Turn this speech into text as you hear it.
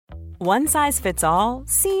One size fits all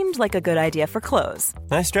seemed like a good idea for clothes.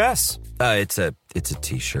 Nice dress. It's a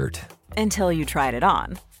t-shirt. Until you tried it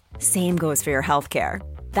on. Same goes for your healthcare.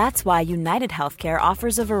 That's why United Healthcare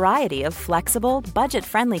offers a variety of flexible,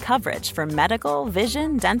 budget-friendly coverage for medical,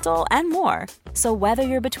 vision, dental, and more. So whether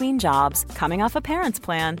you're between jobs, coming off a parent's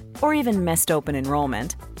plan, or even missed open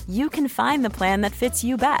enrollment, you can find the plan that fits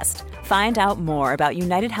you best. Find out more about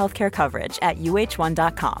United Healthcare coverage at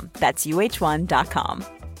uh1.com. That's uh1.com.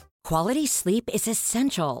 Quality sleep is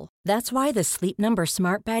essential. That's why the Sleep Number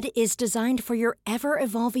Smart Bed is designed for your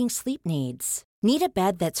ever-evolving sleep needs. Need a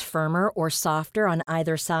bed that's firmer or softer on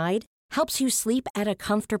either side? Helps you sleep at a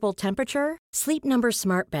comfortable temperature? Sleep Number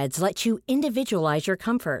Smart Beds let you individualize your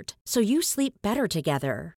comfort, so you sleep better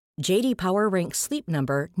together. J.D. Power ranks Sleep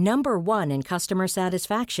Number number 1 in customer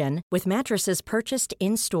satisfaction with mattresses purchased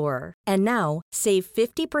in-store. And now, save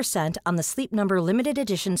 50% on the Sleep Number Limited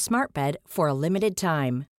Edition Smart Bed for a limited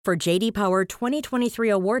time. For J.D. Power 2023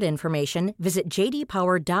 award information, visit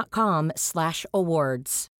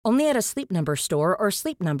jdpower.com/awards. Only at a Sleep Number store or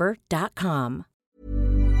sleepnumber.com.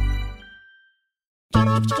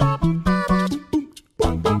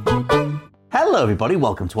 Hello, everybody.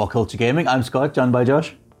 Welcome to What Culture Gaming. I'm Scott, joined by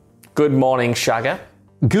Josh. Good morning, Shagger.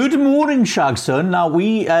 Good morning, Shagson. Now,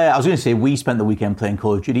 I was going to say we spent the weekend playing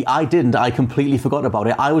Call of Duty. I didn't. I completely forgot about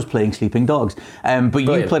it. I was playing Sleeping Dogs. But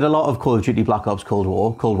Brilliant. You played a lot of Call of Duty Black Ops Cold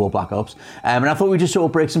War Black Ops. And I thought we'd just sort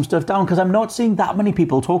of break some stuff down because I'm not seeing that many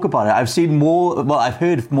people talk about it. I've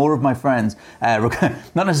heard more of my friends,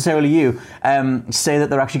 not necessarily you, say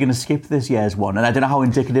that they're actually going to skip this year's one. And I don't know how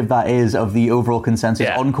indicative that is of the overall consensus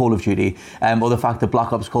on Call of Duty, or the fact that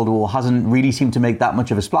Black Ops Cold War hasn't really seemed to make that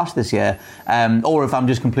much of a splash this year, or if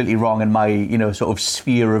I'm just completely wrong and my sort of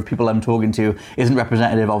sphere of people I'm talking to isn't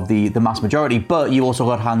representative of the mass majority. But you also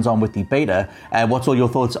got hands-on with the beta. What's all your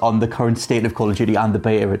thoughts on the current state of Call of Duty and the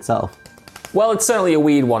beta itself? Well, it's certainly a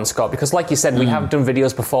weird one, Scott, because like you said, we have done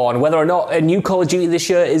videos before, and whether or not a new Call of Duty this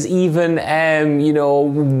year is even,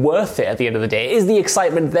 worth it at the end of the day. Is the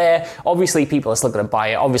excitement there? Obviously, people are still going to buy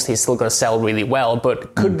it. Obviously, it's still going to sell really well,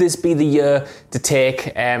 but could this be the year to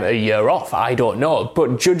take a year off? I don't know.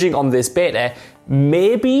 But judging on this beta,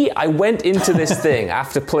 maybe. I went into this thing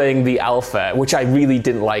after playing the alpha, which I really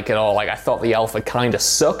didn't like at all. Like, I thought the alpha kind of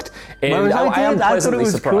sucked. And I am pleasantly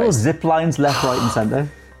surprised. Cool. Zip lines left, right, and centre.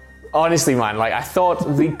 Honestly, man, I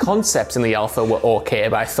thought the concepts in the alpha were okay,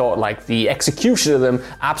 but I thought, the execution of them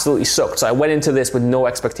absolutely sucked. So I went into this with no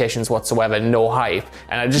expectations whatsoever, no hype,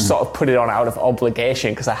 and I just sort of put it on out of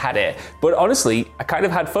obligation because I had it. But honestly, I kind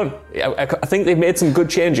of had fun. I think they've made some good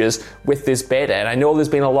changes with this beta, and I know there's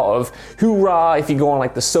been a lot of hoorah if you go on,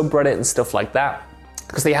 the subreddit and stuff like that,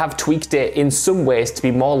 because they have tweaked it in some ways to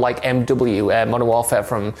be more like MW, Modern Warfare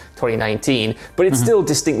from 2019, but it's still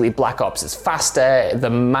distinctly Black Ops. It's faster, the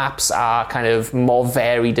maps are kind of more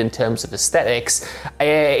varied in terms of aesthetics.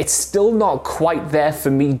 It's still not quite there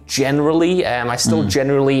for me generally. I still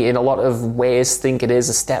generally, in a lot of ways, think it is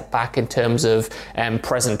a step back in terms of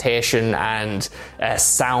presentation and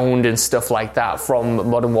sound and stuff like that from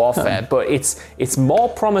Modern Warfare, but it's more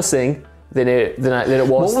promising than it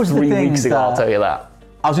was 3 weeks ago, I'll tell you that.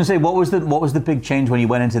 I was going to say, what was the big change when you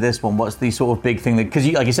went into this one? What's the sort of big thing that, because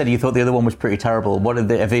like you said, you thought the other one was pretty terrible.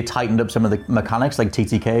 Have they tightened up some of the mechanics, like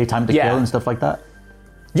TTK, time to kill and stuff like that?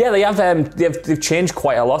 Yeah, they have. They've changed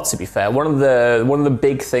quite a lot. To be fair, one of the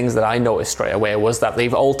big things that I noticed straight away was that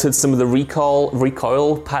they've altered some of the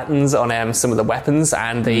recoil patterns on some of the weapons,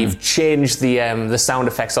 and they've changed the sound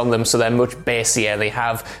effects on them, so they're much bassier. They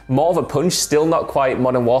have more of a punch. Still not quite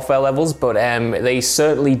Modern Warfare levels, but they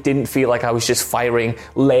certainly didn't feel like I was just firing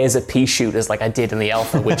laser pea shooters like I did in the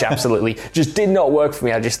alpha, which absolutely just did not work for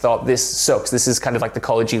me. I just thought, this sucks. This is kind of like the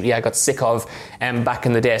Call of Duty I got sick of back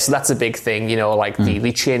in the day. So that's a big thing.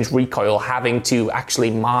 The change recoil, having to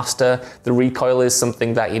actually master the recoil is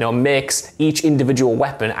something that makes each individual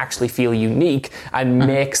weapon actually feel unique and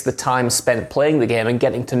makes the time spent playing the game and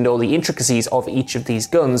getting to know the intricacies of each of these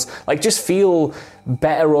guns just feel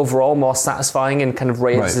better overall, more satisfying, and kind of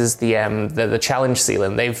raises the challenge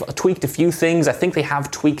ceiling. They've tweaked a few things. I think they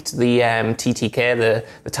have tweaked the TTK,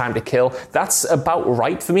 the time to kill. That's about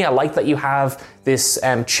right for me. I like that you have this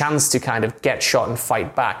chance to kind of get shot and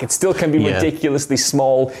fight back. It still can be ridiculously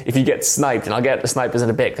small if you get sniped, and I'll get the snipers in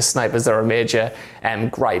a bit because snipers are a major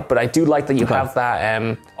gripe, but I do like that you have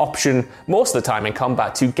that option most of the time in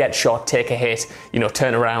combat to get shot, take a hit,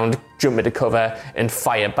 turn around, jump into cover and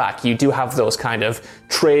fire back. You do have those kind of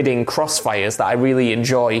trading crossfires that I really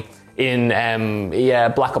enjoy in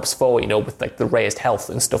Black Ops 4, with the raised health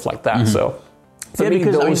and stuff like that. So for me,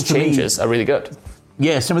 those changes are really good.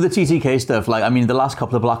 Yeah, some of the TTK stuff, like, I mean, the last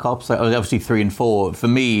couple of Black Ops, like, obviously 3 and 4, for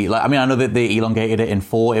me, like, I mean, I know that they elongated it in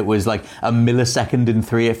 4, it was like a millisecond in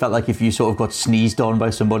 3, it felt like if you sort of got sneezed on by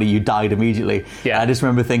somebody, you died immediately. Yeah. I just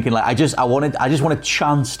remember thinking, like, I just want a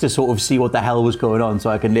chance to sort of see what the hell was going on so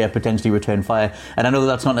I can potentially return fire. And I know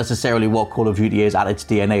that's not necessarily what Call of Duty is at its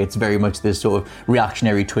DNA, it's very much this sort of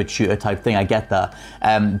reactionary Twitch shooter type thing, I get that.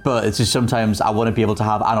 But it's just sometimes I want to be able to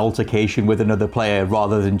have an altercation with another player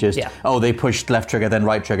rather than just, they pushed left trigger then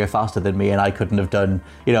right trigger faster than me and I couldn't have done,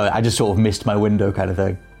 I just sort of missed my window kind of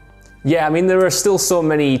thing. Yeah, I mean, there are still so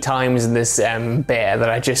many times in this beta that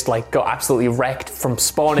I just got absolutely wrecked from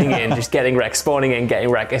spawning in, just getting wrecked, spawning in, getting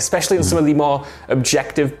wrecked, especially in some of the more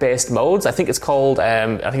objective-based modes. I think it's called,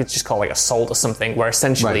 just called Assault or something, where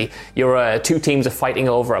essentially your two teams are fighting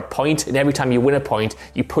over a point, and every time you win a point,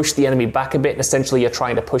 you push the enemy back a bit, and essentially you're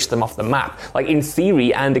trying to push them off the map. Like, in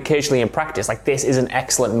theory and occasionally in practice, this is an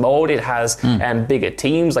excellent mode. It has bigger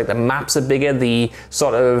teams, the maps are bigger, the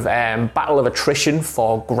sort of battle of attrition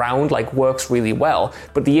for ground works really well,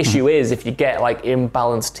 but the issue is if you get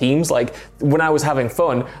imbalanced teams. When I was having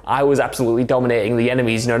fun, I was absolutely dominating the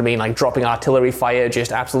enemies, you know what I mean, dropping artillery fire,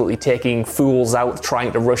 just absolutely taking fools out,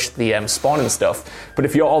 trying to rush the spawn and stuff. But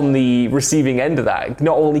if you're on the receiving end of that,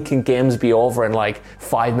 not only can games be over in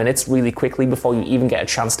 5 minutes really quickly before you even get a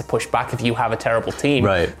chance to push back if you have a terrible team,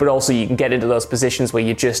 but also you can get into those positions where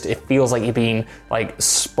it feels like you're being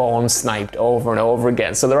spawn sniped over and over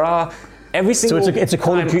again. So there are every single it's a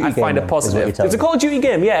Call of Duty time I find a positive. It's a Call of Duty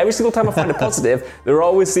game, yeah. Every single time I find a positive, there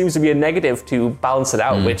always seems to be a negative to balance it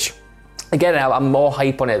out, which, again, I'm more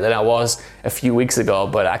hype on it than I was a few weeks ago,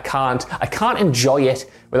 but I can't enjoy it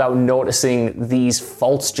without noticing these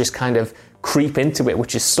faults just kind of creep into it,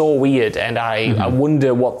 which is so weird, and I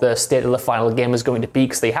wonder what the state of the final game is going to be,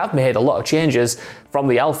 because they have made a lot of changes from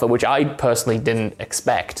the alpha, which I personally didn't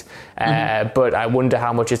expect, but I wonder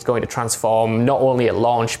how much it's going to transform, not only at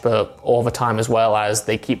launch, but over time as well, as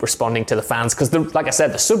they keep responding to the fans, because like I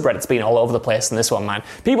said, the subreddit's been all over the place in this one, man.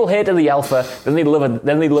 People hated the alpha, then they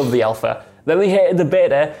love the alpha, then they hated the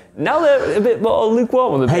beta. Now they're a bit more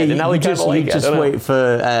lukewarm on the beta. Now you just wait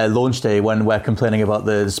for launch day when we're complaining about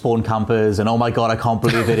the spawn campers and, oh my god, I can't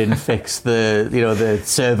believe they didn't fix the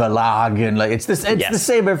server lag, and it's the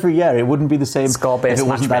same every year. It wouldn't be the same if it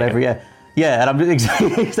wasn't that every year. Yeah, and I'm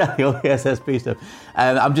exactly all the SSB stuff.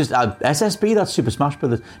 SSB, that's Super Smash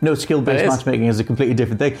Brothers. No, skill-based matchmaking is a completely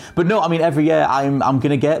different thing. But no, I mean, every year I'm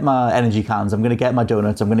going to get my energy cans, I'm going to get my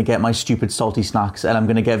donuts, I'm going to get my stupid salty snacks, and I'm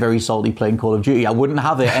going to get very salty playing Call of Duty. I wouldn't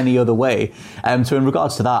have it any other way. So in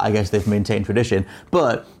regards to that, I guess they've maintained tradition.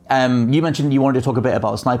 But you mentioned you wanted to talk a bit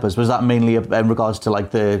about snipers. Was that mainly in regards to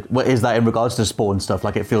what is that in regards to spawn stuff?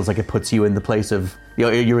 It feels like it puts you in the place of,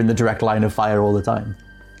 you're in the direct line of fire all the time.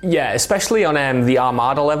 Yeah, especially on the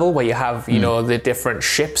Armada level, where you have, the different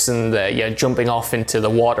ships and you're jumping off into the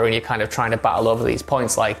water and you're kind of trying to battle over these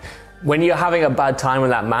points. When you're having a bad time on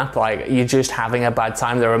that map, you're just having a bad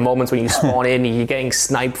time. There are moments when you spawn in and you're getting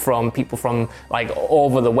sniped from people from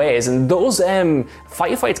over the ways, and those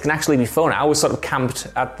firefights can actually be fun. I was sort of camped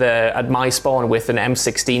at my spawn with an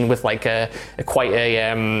M16 with quite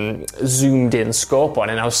a zoomed in scope on,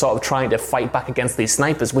 and I was sort of trying to fight back against these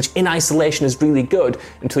snipers, which in isolation is really good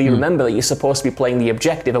until you remember that you're supposed to be playing the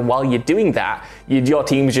objective, and while you're doing that, your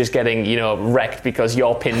team's just getting wrecked because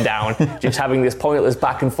you're pinned down, just having this pointless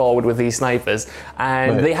back and forward with these snipers.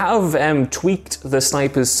 And they have tweaked the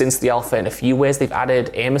snipers since the alpha in a few ways. They've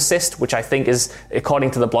added aim assist, which I think is,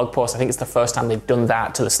 according to the blog post, I think it's the first time they've done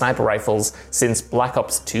that to the sniper rifles since Black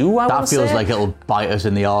Ops 2, That feels like it'll bite us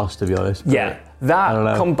in the arse, to be honest. Yeah.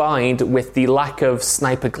 That combined with the lack of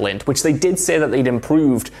sniper glint, which they did say that they'd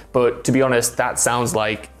improved, but to be honest, that sounds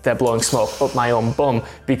like they're blowing smoke up my own bum,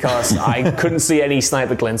 because I couldn't see any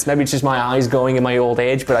sniper glints. Maybe it's just my eyes going in my old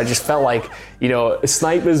age, but I just felt like,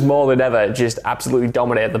 snipers more than ever just absolutely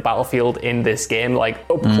dominated the battlefield in this game.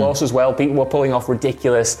 Up close as well, people were pulling off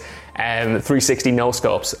ridiculous 360 no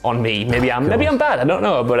scopes on me. Maybe I'm bad, I don't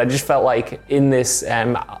know, but I just felt like in this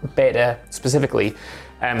beta specifically,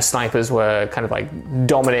 snipers were kind of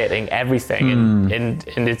dominating everything, and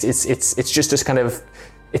it's just this kind of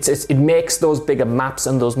it makes those bigger maps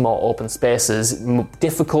and those more open spaces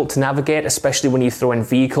difficult to navigate, especially when you throw in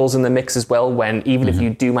vehicles in the mix as well. When even if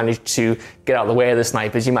you do manage to get out of the way of the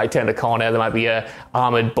snipers, you might turn a corner, there might be a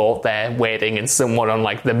armored boat there waiting, and someone on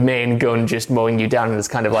the main gun just mowing you down. And it's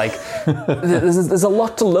kind of there's a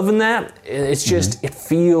lot to love in there. It's just it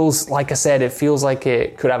feels, like I said, it feels like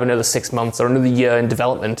it could have another 6 months or another year in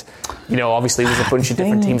development. Obviously there's a bunch of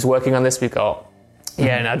different teams working on this. We've got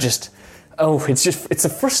and I just. Oh, it's a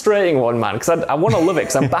frustrating one, man, because I want to love it,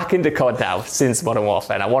 because I'm back into COD now since Modern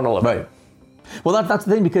Warfare, and I want to love it. Well, that's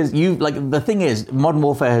the thing, because the thing is, Modern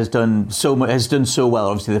Warfare has done so well.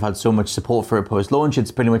 Obviously, they've had so much support for it post-launch.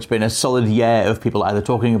 It's pretty much been a solid year of people either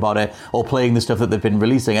talking about it or playing the stuff that they've been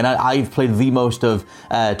releasing. And I've played the most of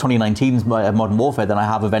 2019's Modern Warfare than I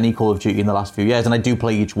have of any Call of Duty in the last few years, and I do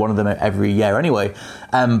play each one of them every year anyway.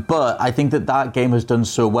 But I think that game has done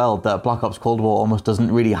so well that Black Ops Cold War almost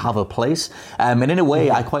doesn't really have a place. And in a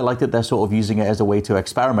way, I quite like that they're sort of using it as a way to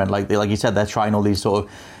experiment. Like you said, they're trying all these sort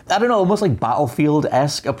of, I don't know, almost like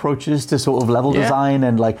Battlefield-esque approaches to sort of level design,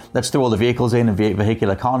 and like, let's throw all the vehicles in and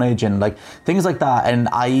vehicular carnage and like things like that. And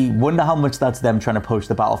I wonder how much that's them trying to poach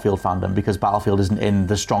the Battlefield fandom, because Battlefield isn't in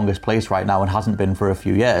the strongest place right now and hasn't been for a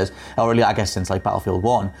few years, or really, I guess, since like Battlefield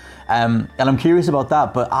 1. And I'm curious about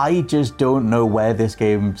that, but I just don't know where this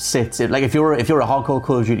game sits. Like, if you're a hardcore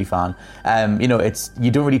Call of Duty fan, you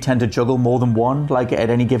don't really tend to juggle more than one like at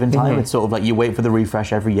any given time. It's sort of like you wait for the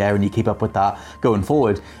refresh every year and you keep up with that going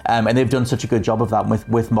forward. And they've done such a good job of that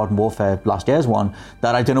with Modern Warfare, last year's one,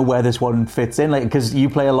 that I don't know where this one fits in. Like, because you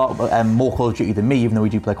play a lot more Call of Duty than me, even though we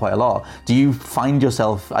do play quite a lot. Do you find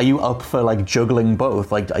yourself, are you up for like juggling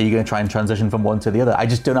both? Like, are you going to try and transition from one to the other? I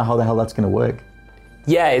just don't know how the hell that's going to work.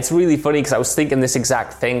 Yeah, it's really funny, because I was thinking this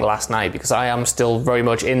exact thing last night, because I am still very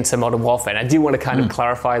much into Modern Warfare, and I do want to kind of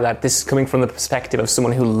clarify that this is coming from the perspective of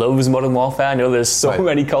someone who loves Modern Warfare. I know there's so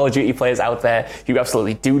many Call of Duty players out there who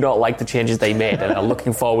absolutely do not like the changes they made and are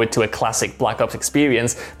looking forward to a classic Black Ops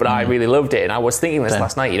experience, but I really loved it. And I was thinking this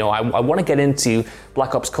last night, I want to get into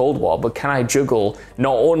Black Ops Cold War, but can I juggle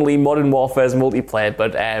not only Modern Warfare's multiplayer,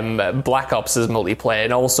 but Black Ops' multiplayer,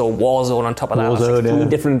 and also Warzone on top of that? That's like 3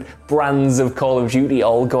 different brands of Call of Duty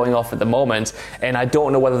all going off at the moment, and I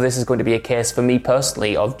don't know whether this is going to be a case for me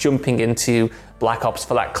personally of jumping into Black Ops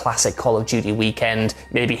for that classic Call of Duty weekend,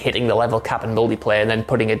 maybe hitting the level cap in multiplayer and then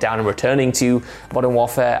putting it down and returning to Modern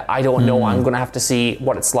Warfare. I don't know. I'm going to have to see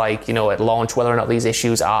what it's like, at launch, whether or not these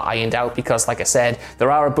issues are ironed out, because like I said, there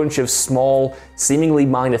are a bunch of small, seemingly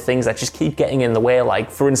minor things that just keep getting in the way. Like,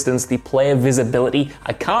 for instance, the player visibility.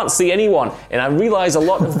 I can't see anyone, and I realize a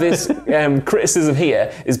lot of this criticism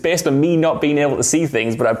here is based on me not being able to see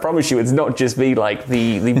things, but I promise you it's not just me. Like,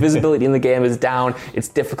 the visibility in the game is down, it's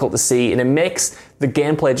difficult to see, and it makes the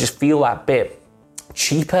gameplay just feel that bit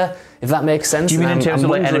cheaper, if that makes sense. Do you mean in terms of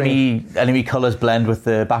like enemy colours blend with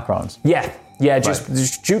the backgrounds? Yeah,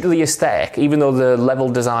 just due to the aesthetic, even though the level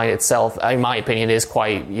design itself, in my opinion, is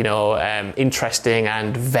quite, interesting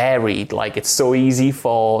and varied. Like, it's so easy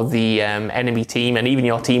for the enemy team and even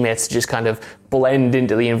your teammates to just kind of blend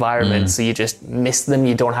into the environment, so you just miss them.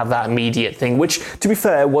 You don't have that immediate thing, which, to be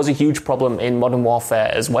fair, was a huge problem in Modern Warfare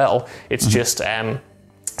as well. It's just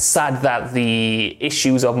sad that the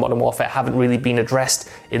issues of Modern Warfare haven't really been addressed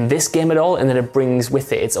in this game at all, and then it brings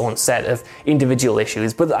with it its own set of individual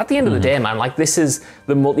issues. But at the end of the day, man, like, this is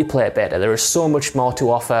the multiplayer beta. There is so much more to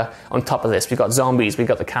offer on top of this. We've got zombies, we've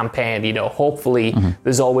got the campaign, hopefully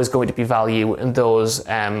there's always going to be value in those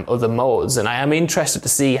other modes. And I am interested to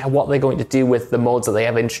see what they're going to do with the modes that they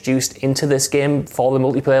have introduced into this game for the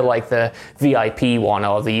multiplayer, like the VIP one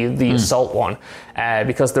or the Assault one,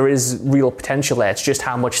 because there is real potential there. It's just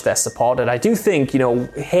how much they're supported. I do think,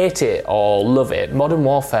 hate it or love it, Modern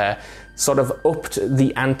Warfare sort of upped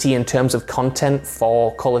the ante in terms of content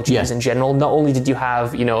for Call of Duty in general. Not only did you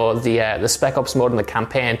have, the Spec Ops mode and the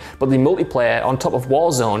campaign, but the multiplayer on top of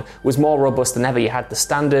Warzone was more robust than ever. You had the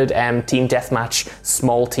standard team deathmatch,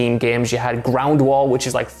 small team games. You had Ground War, which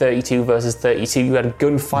is like 32 versus 32. You had a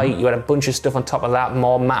gunfight. You had a bunch of stuff on top of that,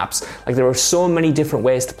 more maps. Like, there were so many different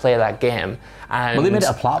ways to play that game. And well, they made it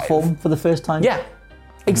a platform for the first time. Yeah,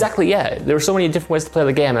 exactly, yeah. There are so many different ways to play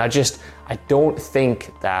the game, and I don't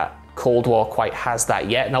think that Cold War quite has that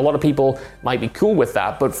yet, and a lot of people might be cool with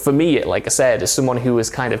that, but for me, like I said, as someone who is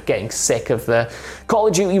kind of getting sick of the Call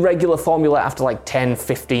of Duty regular formula after like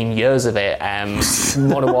 10-15 years of it,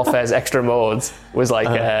 Modern Warfare's extra modes was like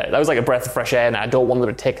that was like a breath of fresh air, and I don't want them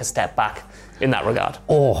to take a step back in that regard.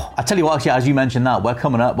 Oh, I tell you what, actually, as you mentioned that, we're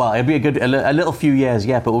coming up, well, it'll be a little few years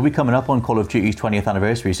yet, but we'll be coming up on Call of Duty's 20th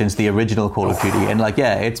anniversary since the original Call of Duty, and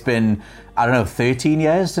it's been, I don't know, 13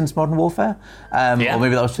 years since Modern Warfare, or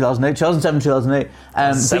maybe that was 2007, 2008.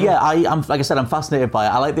 But yeah, I'm like I said, I'm fascinated by it.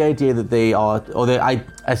 I like the idea that I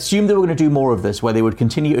assumed they were going to do more of this, where they would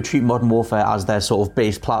continue to treat Modern Warfare as their sort of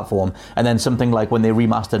base platform, and then something like when they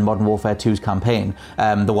remastered Modern Warfare 2's campaign,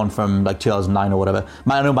 the one from like 2009 or whatever.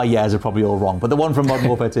 I know my years are probably all wrong, but the one from Modern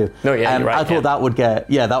Warfare 2. No, yeah, you're right, I thought that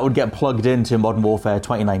would get plugged into Modern Warfare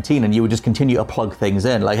 2019, and you would just continue to plug things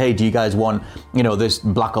in. Like, hey, do you guys want, this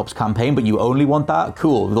Black Ops campaign, but you only want that,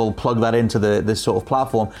 cool, they'll plug that into this sort of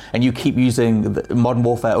platform, and you keep using Modern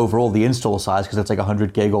Warfare overall, the install size, because it's like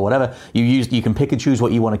 100 gig or whatever. You can pick and choose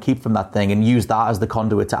what you want to keep from that thing and use that as the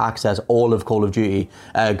conduit to access all of Call of Duty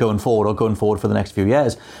going forward for the next few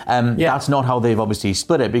years. That's not how they've obviously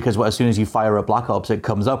split it, because as soon as you fire up Black Ops, it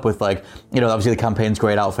comes up with like, obviously the campaign's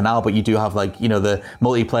grayed out for now, but you do have like, the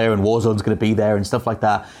multiplayer and Warzone's going to be there and stuff like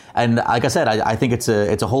that. And like I said, I think it's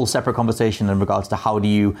a whole separate conversation in regards to how do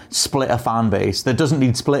you split a fan base that doesn't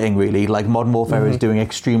need splitting really. Like Modern Warfare is doing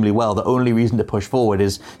extremely well. The only reason to push forward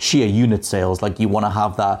is sheer unit sales. Like you want to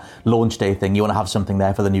have that launch day thing. You want to have something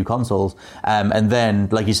there for the new consoles. And then,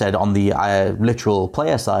 like you said, on the literal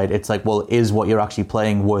player side, it's like, well, is what you're actually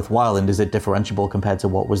playing worthwhile, and is it differentiable compared to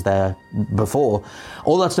what was there before?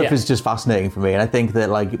 All that stuff is just fascinating for me. And I think that,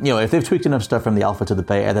 like, if they've tweaked enough stuff from the alpha to the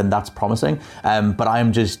beta, then that's promising. But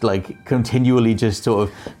I'm just like continually just sort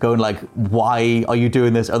of going like, why are you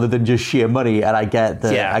doing this other than just sheer money? And I get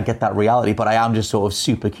that reality, but I am just sort of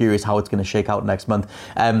super curious how it's going to shake out next month.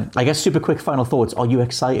 I guess super quick final thoughts. Are you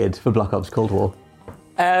excited for Black Ops Cold War?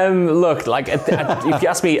 Look, like if you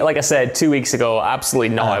asked me, like I said 2 weeks ago,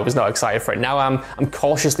 absolutely no, I was not excited for it. Now I'm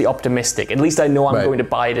cautiously optimistic. At least I know I'm going to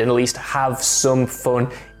buy it and at least have some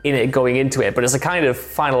fun in it going into it. But as a kind of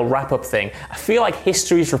final wrap-up thing, I feel like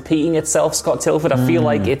history is repeating itself, Scott Tilford. I feel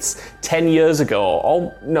like it's 10 years ago,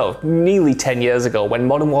 or no, nearly 10 years ago, when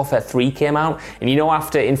Modern Warfare 3 came out, and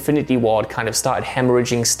after Infinity Ward kind of started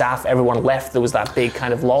hemorrhaging staff, everyone left, there was that big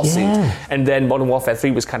kind of lawsuit, and then Modern Warfare 3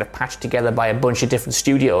 was kind of patched together by a bunch of different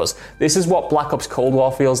studios. This is what Black Ops Cold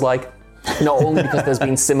War feels like. Not only because there's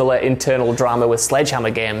been similar internal drama with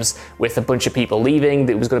Sledgehammer Games, with a bunch of people leaving,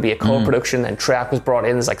 there was going to be a co-production, and Treyarch was brought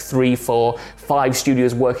in, there's like 3, 4, 5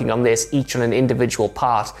 studios working on this, each on an individual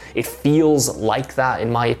part. It feels like that,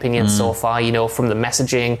 in my opinion, so far, from the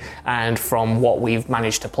messaging and from what we've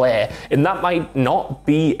managed to play. And that might not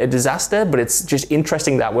be a disaster, but it's just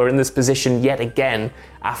interesting that we're in this position yet again,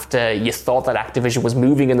 after you thought that Activision was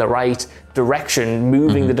moving in the right direction,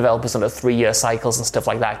 moving the developers on 3-year cycles and stuff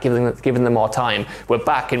like that, giving them more time. We're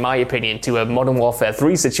back, in my opinion, to a Modern Warfare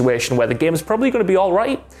 3 situation where the game's probably going to be all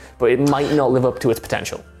right, but it might not live up to its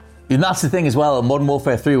potential. And that's the thing as well. Modern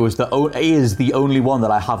Warfare 3 is the only one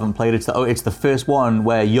that I haven't played. It's the first one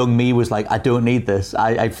where young me was like, I don't need this.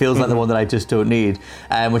 It feels like the one that I just don't need,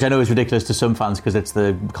 which I know is ridiculous to some fans because it's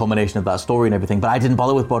the culmination of that story and everything. But I didn't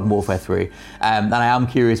bother with Modern Warfare 3, and I am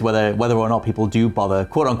curious whether or not people do bother,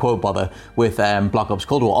 quote unquote, bother with Black Ops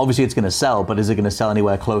Cold War. Obviously, it's going to sell, but is it going to sell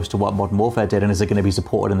anywhere close to what Modern Warfare did, and is it going to be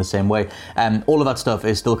supported in the same way? All of that stuff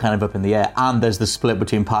is still kind of up in the air, and there's the split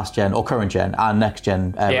between past gen or current gen and next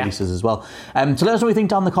gen releases as well. So let us know what you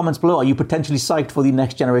think down in the comments below. Are you potentially psyched for the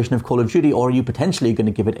next generation of Call of Duty, or are you potentially going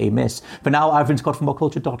to give it a miss? For now, I've been Scott from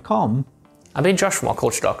WhatCulture.com. I've been Josh from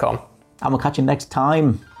WhatCulture.com. And we'll catch you next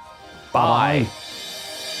time. Bye.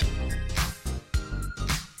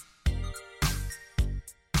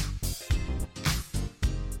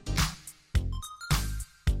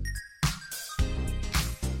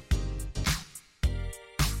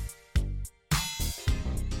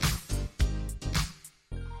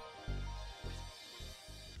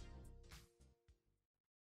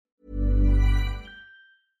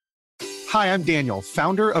 Hi, I'm Daniel,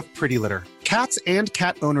 founder of Pretty Litter. Cats and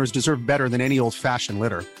cat owners deserve better than any old-fashioned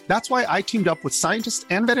litter. That's why I teamed up with scientists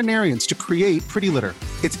and veterinarians to create Pretty Litter.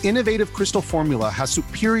 Its innovative crystal formula has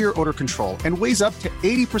superior odor control and weighs up to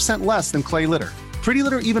 80% less than clay litter. Pretty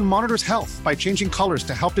Litter even monitors health by changing colors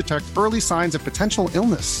to help detect early signs of potential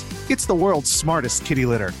illness. It's the world's smartest kitty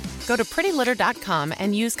litter. Go to prettylitter.com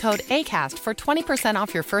and use code ACAST for 20%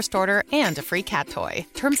 off your first order and a free cat toy.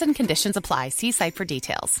 Terms and conditions apply. See site for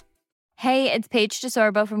details. Hey, it's Paige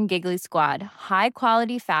DeSorbo from Giggly Squad. High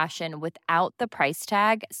quality fashion without the price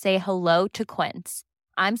tag. Say hello to Quince.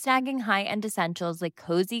 I'm snagging high-end essentials like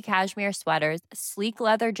cozy cashmere sweaters, sleek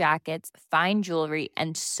leather jackets, fine jewelry,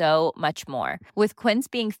 and so much more. With Quince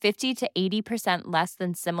being 50 to 80% less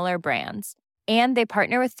than similar brands. And they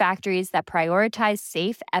partner with factories that prioritize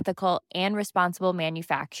safe, ethical, and responsible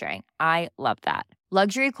manufacturing. I love that.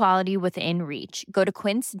 Luxury quality within reach. Go to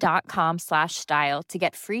quince.com/style to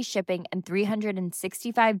get free shipping and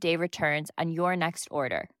 365-day returns on your next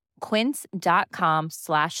order.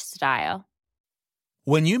 Quince.com/style.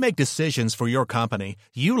 When you make decisions for your company,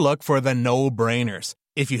 you look for the no-brainers.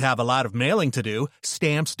 If you have a lot of mailing to do,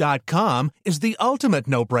 Stamps.com is the ultimate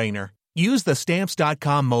no-brainer. Use the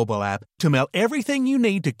Stamps.com mobile app to mail everything you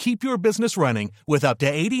need to keep your business running with up to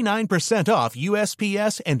 89% off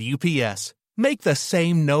USPS and UPS. Make the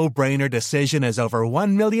same no-brainer decision as over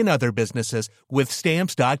 1 million other businesses with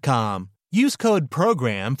Stamps.com. Use code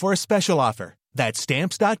PROGRAM for a special offer. That's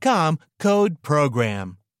Stamps.com, code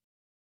PROGRAM.